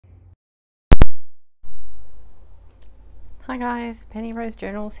Hi guys, Penny Rose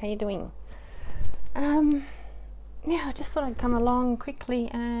Journals, how you doing? Yeah, I just thought I'd come along quickly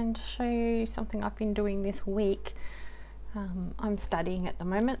and show you something I've been doing this week. I'm studying at the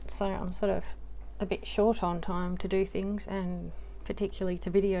moment, so I'm sort of a bit short on time to do things, and particularly to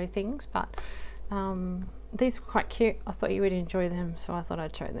video things, but these were quite cute. I thought you would enjoy them, so I thought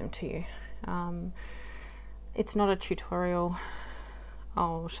I'd show them to you. It's not a tutorial.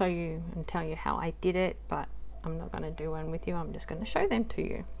 I'll show you and tell you how I did it, but I'm not going to do one with you. I'm just going to show them to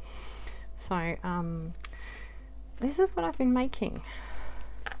you. So this is what I've been making.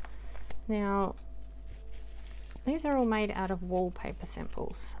 Now these are all made out of wallpaper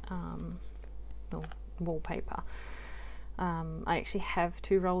samples, or wallpaper. I actually have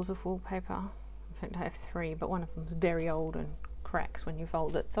 2 rolls of wallpaper. In fact, I have 3, but one of them is very old and cracks when you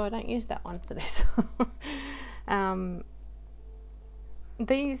fold it, so I don't use that one for this.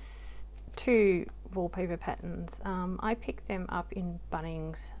 These 2 wallpaper patterns, I picked them up in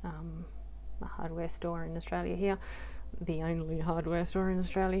Bunnings, a hardware store in Australia here, the only hardware store in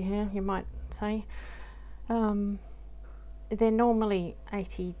Australia here, you might say. They're normally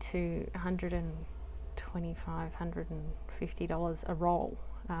 $80 to $125, $150 a roll.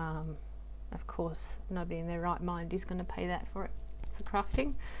 Of course, nobody in their right mind is going to pay that for it for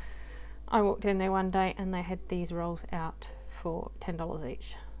crafting. I walked in there one day and they had these rolls out for $10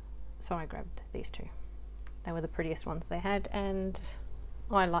 each, so I grabbed these 2. They were the prettiest ones they had, and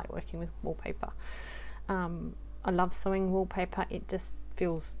I like working with wallpaper. I love sewing wallpaper, it just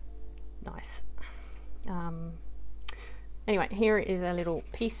feels nice. Anyway, here is a little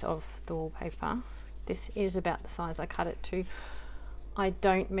piece of the wallpaper. This is about the size I cut it to. I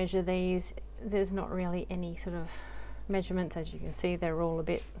don't measure these. There's not really any sort of measurements. As you can see, they're all a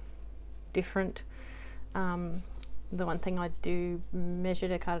bit different. The one thing I do measure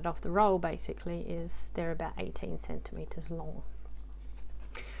to cut it off the roll basically is they're about 18 centimeters long.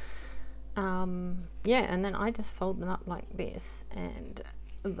 Yeah, and then I just fold them up like this and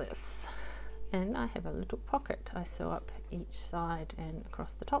this, and I have a little pocket. I sew up each side and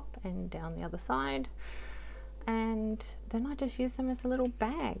across the top and down the other side, and then I just use them as a little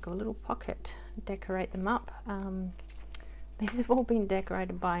bag or little pocket, decorate them up. These have all been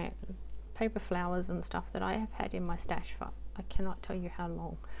decorated by paper flowers and stuff that I have had in my stash for I cannot tell you how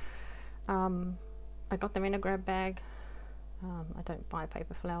long. I got them in a grab bag. I don't buy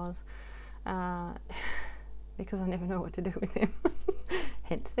paper flowers because I never know what to do with them.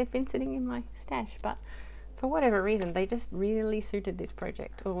 Hence they've been sitting in my stash, but for whatever reason they just really suited this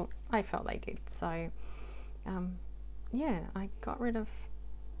project, or I felt they did. So yeah, I got rid of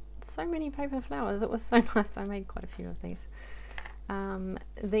so many paper flowers. It was so nice. I made quite a few of these.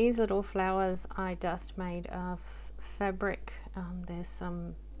 These little flowers I just made of fabric. There's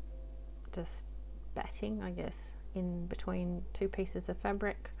some just batting, I guess, in between 2 pieces of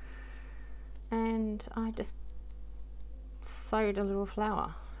fabric, and I just sewed a little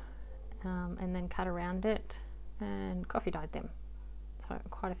flower and then cut around it and coffee dyed them. So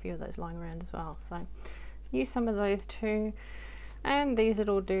quite a few of those lying around as well, so use some of those too. And these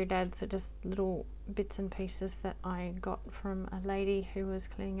little doodads are just little bits and pieces that I got from a lady who was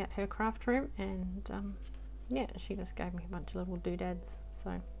cleaning at her craft room, and yeah, she just gave me a bunch of little doodads,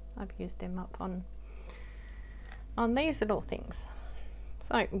 so I've used them up on these little things.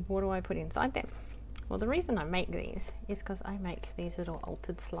 So what do I put inside them? Well, the reason I make these is because I make these little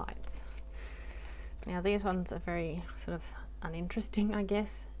altered slides. Now these ones are very sort of uninteresting, I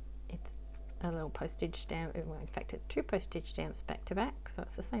guess. It's a little postage stamp. Well, in fact, it's 2 postage stamps back to back, so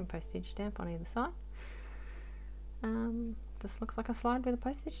it's the same postage stamp on either side. Just looks like a slide with a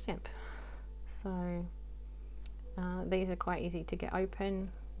postage stamp. So these are quite easy to get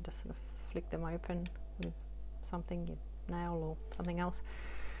open. Just sort of flick them open with something, your nail or something else.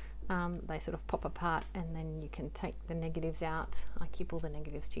 They sort of pop apart, and then you can take the negatives out. I keep all the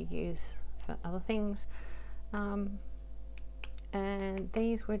negatives to use for other things. And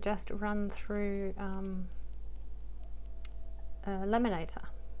these were just run through a laminator.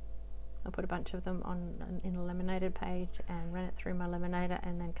 I put a bunch of them on in a laminated page and ran it through my laminator,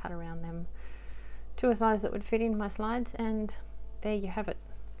 and then cut around them to a size that would fit in my slides, and there you have it.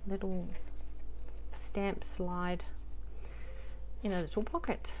 Little stamp slide in a little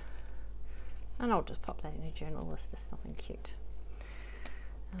pocket. And I'll just pop that in a journal. It's just something cute.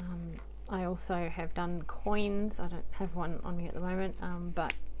 I also have done coins. I don't have one on me at the moment,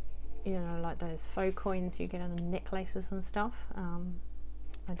 but you know, like those faux coins you get on necklaces and stuff.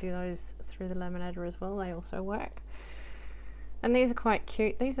 I do those through the laminator as well. They also work. And these are quite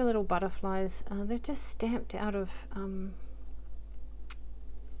cute. These are little butterflies. They're just stamped out of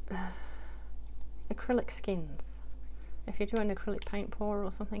acrylic skins. if you do an acrylic paint pour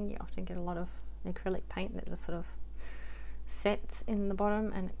or something, you often get a lot of acrylic paint that just sort of sets in the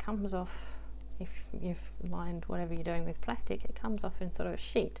bottom, and it comes off, if you've lined whatever you're doing with plastic, it comes off in sort of a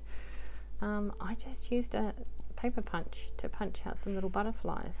sheet. I just used a paper punch to punch out some little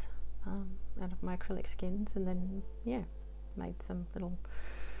butterflies out of my acrylic skins, and then yeah, made some little,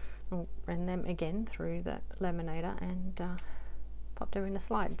 ran them again through the laminator and popped them in a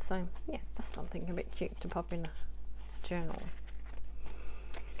slide. So yeah, just something a bit cute to pop in a journal.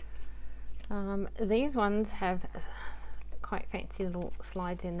 These ones have quite fancy little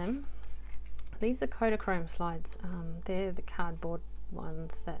slides in them. These are Kodachrome slides. They're the cardboard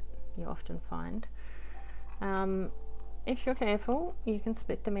ones that you often find. If you're careful, you can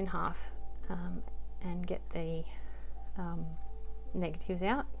split them in half and get the negatives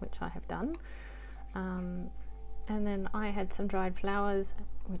out, which I have done. And then I had some dried flowers,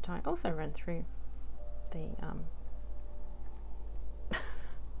 which I also ran through the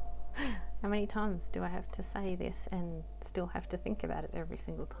how many times do I have to say this and still have to think about it every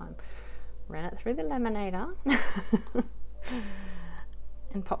single time? Ran it through the laminator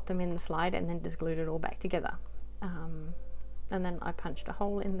and popped them in the slide, and then just glued it all back together. And then I punched a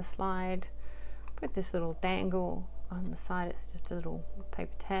hole in the slide, put this little dangle on the side. It's just a little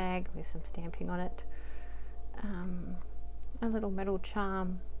paper tag with some stamping on it, a little metal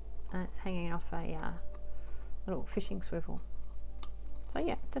charm, and it's hanging off a little fishing swivel. So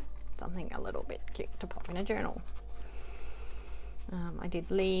yeah, just something a little bit cute to pop in a journal. I did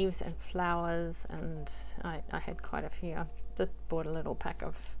leaves and flowers, and I had quite a few. I just bought a little pack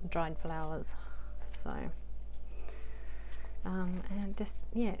of dried flowers, so and just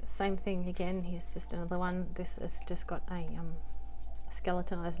yeah, same thing again. Here's just another one. This has just got a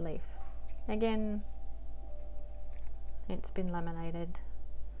skeletonized leaf. Again, it's been laminated.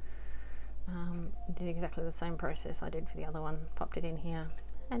 Did exactly the same process I did for the other one. Popped it in here,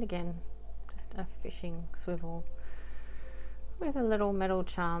 and again, just a fishing swivel with a little metal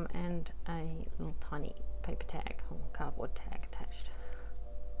charm and a little tiny paper tag or cardboard tag attached.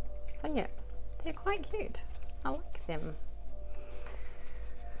 So yeah, they're quite cute. I like them.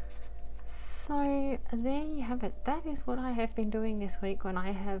 So there you have it. That is what I have been doing this week when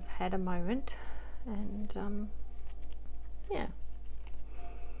I have had a moment, and yeah,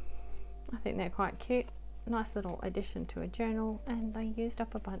 I think they're quite cute. Nice little addition to a journal, and they used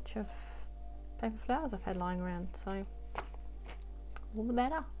up a bunch of paper flowers I've had lying around, so all the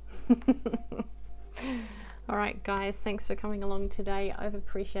better. Alright guys, thanks for coming along today. I've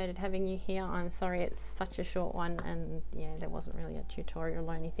appreciated having you here. I'm sorry it's such a short one, and yeah, there wasn't really a tutorial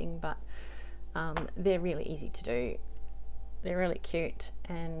or anything, but they're really easy to do. They're really cute,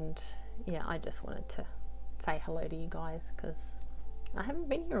 and yeah, I just wanted to say hello to you guys because I haven't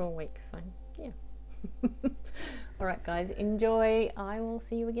been here all week, so yeah. Alright guys, enjoy. I will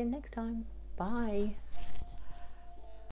see you again next time. Bye.